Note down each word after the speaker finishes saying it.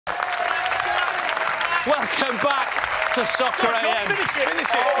Welcome back to Soccer AM. Finish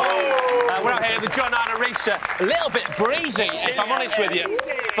it. We're out here at the John Arna Reeser. A little bit breezy, if I'm honest with you,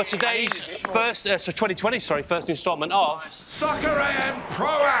 for today's first 2020, sorry, first instalment of Soccer AM Pro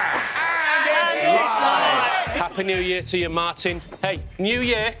Am. And it's live. Happy New Year to you, Martin. Hey, new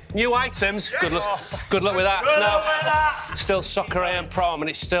year, new items. Good luck with that. No, still Soccer AM Pro Am, and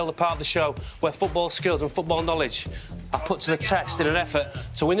it's still the part of the show where football skills and football knowledge are put to the test in an effort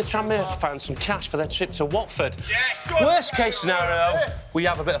to win the Tranmere fans some cash for their trip to Watford. Worst case scenario, we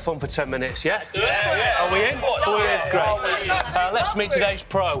have a bit of fun for 10 minutes, yeah? Are we in? Great. Let's meet today's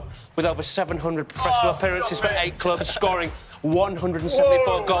pro with over 700 professional appearances for 8 clubs, scoring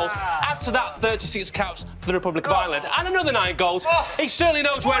 174 goals. Add to that 36 caps for the Republic of Ireland and another 9 goals. He certainly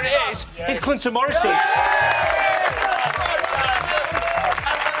knows where it is. He's Clinton Morrison. Like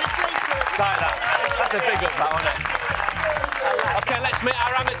that. That's a big up, that, wasn't it? OK, let's meet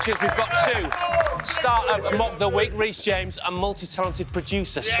our amateurs. We've got 2. Start of Mock the Week, Rhys James, and multi-talented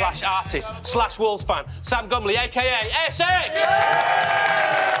producer / artist / Wolves fan, Sam Gumley, a.k.a. S-X.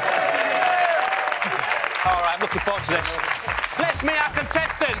 All right, looking forward to this. Let's meet our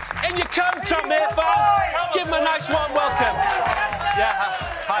contestants. In you come, Tranmere fans. Give them a nice warm welcome. Yeah,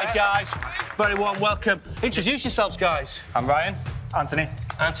 hi, guys. Very warm welcome. Introduce yourselves, guys. I'm Ryan. Anthony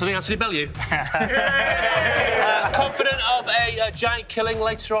Bellew. Confident of a giant killing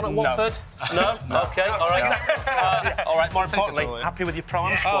later on at Watford? No? OK, all right. All right, more importantly, happy with your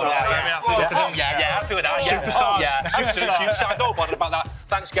pro-am squad? Yeah, happy with that. Superstars. Yeah, absolute superstars. Don't bother about that.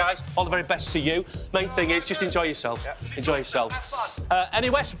 Thanks, guys. All the very best to you. Main thing is just enjoy yourself. Enjoy yourself. Any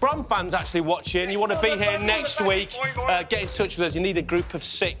West Brom fans actually watching, you want to be here next week, get in touch with us. You need a group of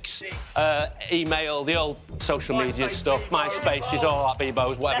 6. Email, the old social media stuff, MySpace is all that,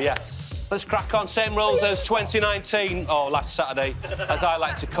 Bebos, whatever, yeah. Let's crack on. Same rules as 2019, or last Saturday, as I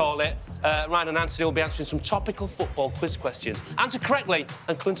like to call it. Ryan and Anthony will be answering some topical football quiz questions. Answer correctly,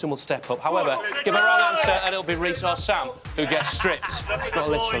 and Clinton will step up. However, give a wrong answer, and it'll be Rhys or Sam who gets stripped. Not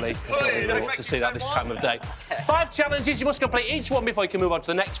literally. Nobody really wants to see that this time of day. 5 challenges. You must complete each one before you can move on to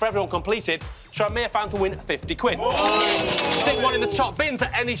the next. For everyone completed, Tranmere fans will win 50 quid. Stick one in the top bins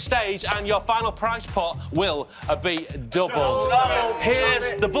at any stage, and your final prize pot will be doubled.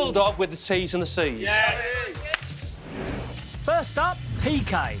 Here's the Bulldog with the T's and the C's. First up,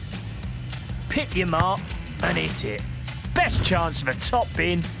 PK. Pick your mark and hit it. Best chance of a top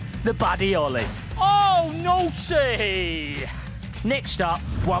bin, the Buddy Ollie. Oh, naughty! Next up,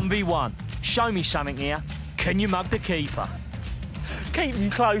 1v1. Show me something here. Can you mug the keeper? Keep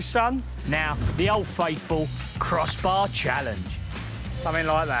him close, son. Now, the old faithful crossbar challenge. Something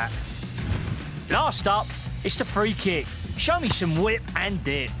like that. Last up, it's the free kick. Show me some whip and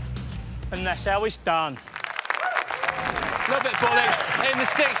dip. And that's how it's done. Love it, Bully. In the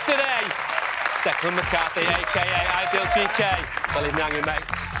sticks today. Declan McCarthy, a.k.a. Ideal GK. Well, leave me hanging, mate.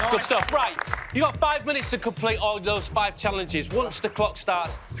 Nice. Good stuff. Right, you've got 5 minutes to complete all those 5 challenges. Once the clock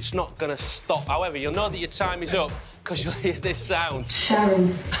starts, it's not going to stop. However, you'll know that your time is up because you'll hear this sound.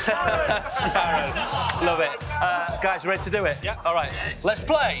 Sharon. Sharon. Love it. Guys, ready to do it? Yeah. All right, let's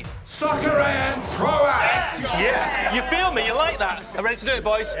play. Soccer AM Pro Am. Yeah. You feel me? You like that? Are ready to do it,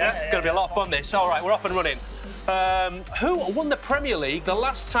 boys? Yeah. Going to be a lot of fun, this. All right, we're off and running. Who won the Premier League the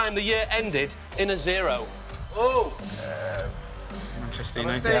last time the year ended in a 0? Oh! Manchester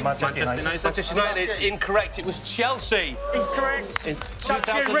United. Manchester United is incorrect. It was Chelsea. Incorrect. In First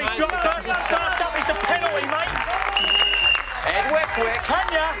 2009. up is the penalty, mate. Ed Westwick.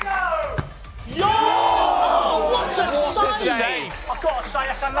 Kenya. Yo! What a save! I've got to say,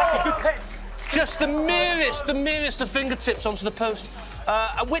 that's unlucky. Good pick. Just the merest of fingertips onto the post.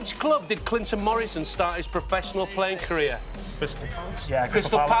 At which club did Clinton Morrison start his professional playing career? Crystal Palace. Yeah,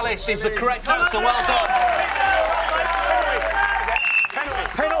 Crystal Palace is the correct answer. Well done.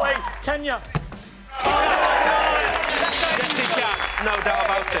 Penalty. Kenya. No doubt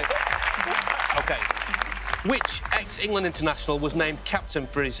about it. OK. Which ex-England international was named captain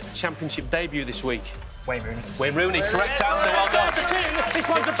for his championship debut this week? Wayne Rooney. Wayne Rooney, correct answer. Well done. This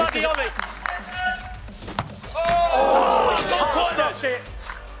one's a Buddy Ollie. Oh, it's top. That's it.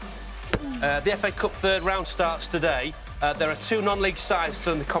 The FA Cup third round starts today. There are 2 non-league sides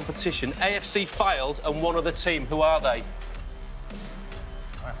still in the competition. AFC Fylde and one other team. Who are they?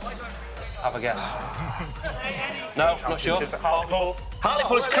 Have a guess. No, not sure. Hartlepool.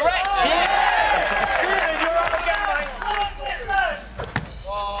 Hartlepool is correct, yes! You're up again, mate.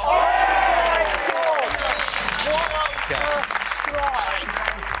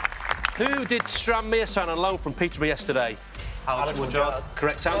 Who did Tranmere sign on loan from Peterborough yesterday? Alex Woodyard.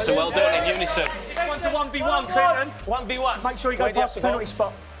 Correct answer, well done, in unison. This one's a 1v1, Clinton. 1v1. Make sure you go past the penalty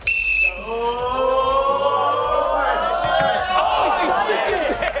spot. Oh!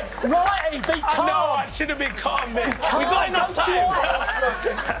 Righty, be calm. No, I should have been calm, mate. We've got enough time.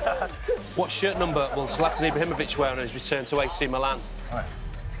 What shirt number will Zlatan Ibrahimovic wear on his return to AC Milan?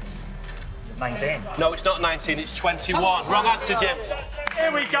 19. No, it's not 19, it's 21. Wrong answer, Jim.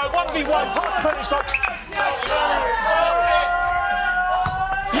 Here we go, 1v1, pass the penalty box.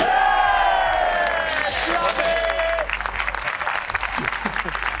 Yes!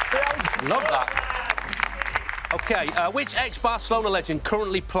 Love Love it! that. OK, which ex-Barcelona legend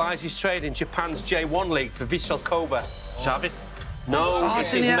currently plies his trade in Japan's J1 league for Vissel Kobe? Xavi. No,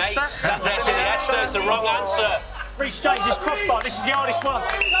 it's his mate. Andres Iniesta is the wrong answer. Rhys James, his crossbar, this is the hardest one.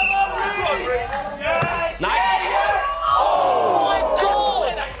 Nice. Oh my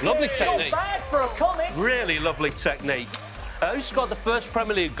God! Lovely technique. Not bad for a comic. Really lovely technique. Who scored the first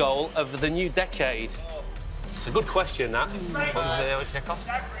Premier League goal of the new decade? It's a good question, that. What was the early kick-off?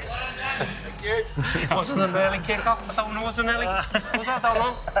 It wasn't an early kick-off. I don't know. Was it an early? Was that? I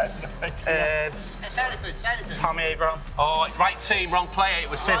don't know. Tommy Abraham. Oh, right team, wrong player. It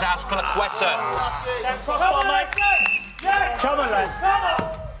was Cesar Azpilicueta. Crossbar, mate. Come on, lad.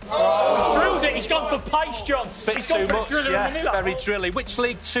 Oh, he's drilled it. He's gone for pace, John. Bit He's too gone for much. yeah. Manila. Very drilly. Which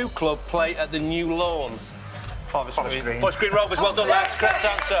League Two club play at the new lawn? Forest Green. Forest Green Rovers. Well done, lads. Correct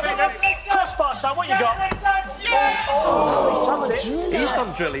answer. Crossbar, son. What you got? Oh, he's tackled it. He's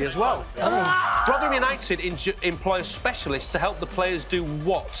gone drilly as well. Rotherham United employ a specialist to help the players do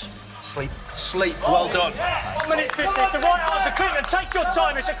what? Sleep. Sleep. Well done. 1 minute 50. It's the right answer. Clinton, take your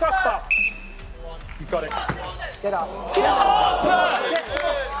time. It's a crossbar. You've got it. Get up. Get up.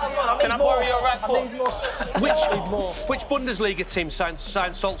 Can I borrow your rap for? Which Bundesliga team signed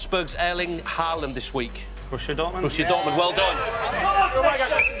Salzburg's Erling Haaland this week? Borussia Dortmund. Borussia Dortmund. Well done.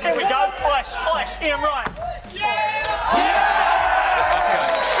 Here we go. Ice. Ian Ryan.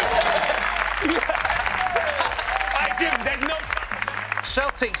 Hey, Jim, there's no...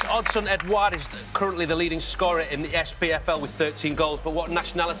 Celtic's Odsonne Edouard is currently the leading scorer in the SPFL with 13 goals, but what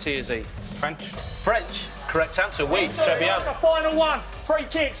nationality is he? French. French. Correct answer. Oui, très bien. That's a final one. 3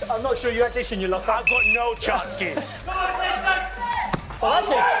 kicks. I'm not sure you had this in your locker. I've got no chance, kids. Oh,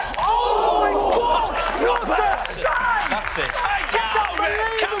 that's it. Oh, my God! What a save! That's it. It's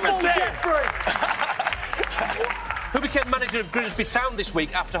unbelievable, Jeffrey! Who became manager of Grimsby Town this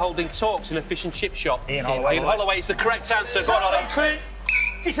week after holding talks in a fish and chip shop? Ian Holloway. Ian Holloway is the correct answer. Go on, Ollie. Clint,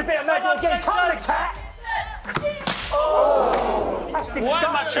 it's a bit of magic again. Come on, cat! Oh, that's disgusting. Why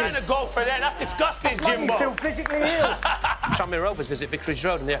am I trying to go for that? That's disgusting, That's making me Jimbo. feel physically ill. Tranmere Rovers visit Vicarage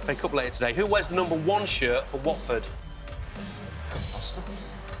Road in the FA Cup later today. Who wears the #1 shirt for Watford?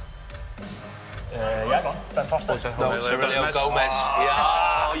 Yeah, Ben Foster. No, it's Aurelio Gomez.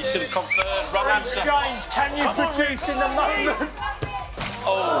 Yeah, oh, you should have confirmed. Wrong answer. James, can you produce in the moment?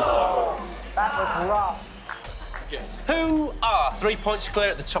 Oh. That was rough. Who are 3 points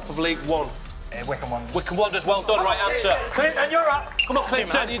clear at the top of League One? Wycombe Wanderers. Wycombe Wanderers. Well done. Right answer. Clinton, you're up. Come on,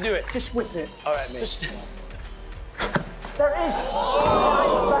 Clinton. How do you do it? Just whip it. All right, mate. There it is. It ain't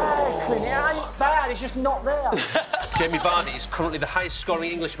bad, Clinton. It ain't bad. It's just not there. Jamie Vardy is currently the highest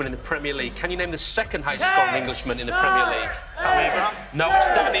scoring Englishman in the Premier League. Can you name the second highest scoring Englishman in the Premier League? Tommy Abraham. No, it's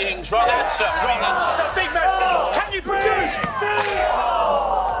Danny Ings. Wrong answer. Wrong answer. It's a big man. Can you produce?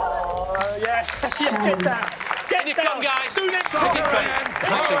 Oh, yeah. Yeah, get down. In you come, guys. Take it quick.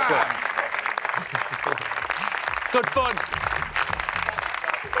 Nice and quick. Good fun.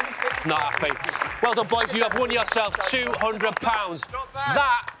 Not happy. Well done, boys. You have won yourself £200.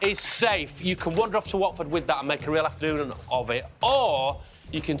 That is safe. You can wander off to Watford with that and make a real afternoon of it. Or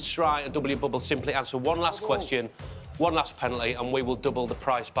you can try and double your bubble. Simply answer one last question, one last penalty, and we will double the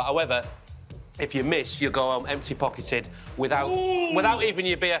price. But however, if you miss, you'll go home empty-pocketed without even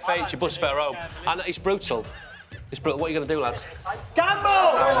your BFH, your bus fare home. And it's brutal. It's brutal. What are you going to do, lads? Gamble!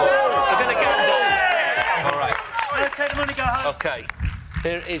 You're going to gamble? All right. Take the money, go home. OK.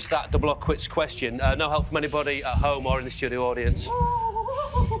 Here is that double or quits question. No help from anybody at home or in the studio audience.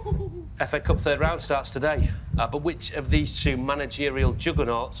 FA Cup third round starts today. But which of these two managerial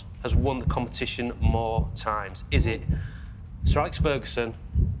juggernauts has won the competition more times? Is it Sir Alex Ferguson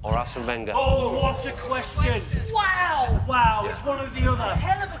or Arsene Wenger? Oh, what a question! Wow! Wow, it's one or the other.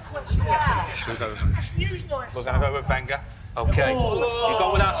 Hell of a question. Wow. That's news nice. We're going to go with Wenger. OK. You've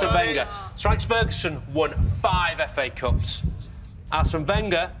gone with Arsene Wenger. Sir Alex Ferguson won 5 FA Cups. Arsene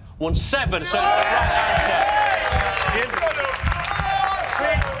Wenger won 7, so it's the right answer. Jim?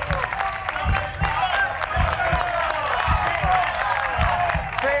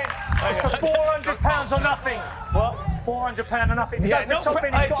 It's for £400 or nothing. What? £400 or nothing. If you go for the top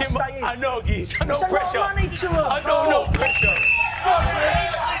in, it's got to stay in. I know, geez. No It's a lot pressure. of money to him. I know, no pressure.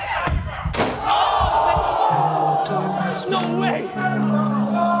 No way.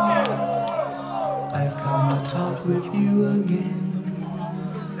 on the top with you again.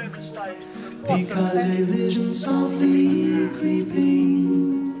 Because a vision softly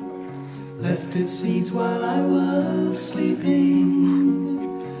creeping left its seeds while I was sleeping,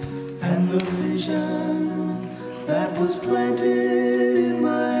 and the vision that was planted in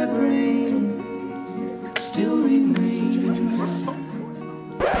my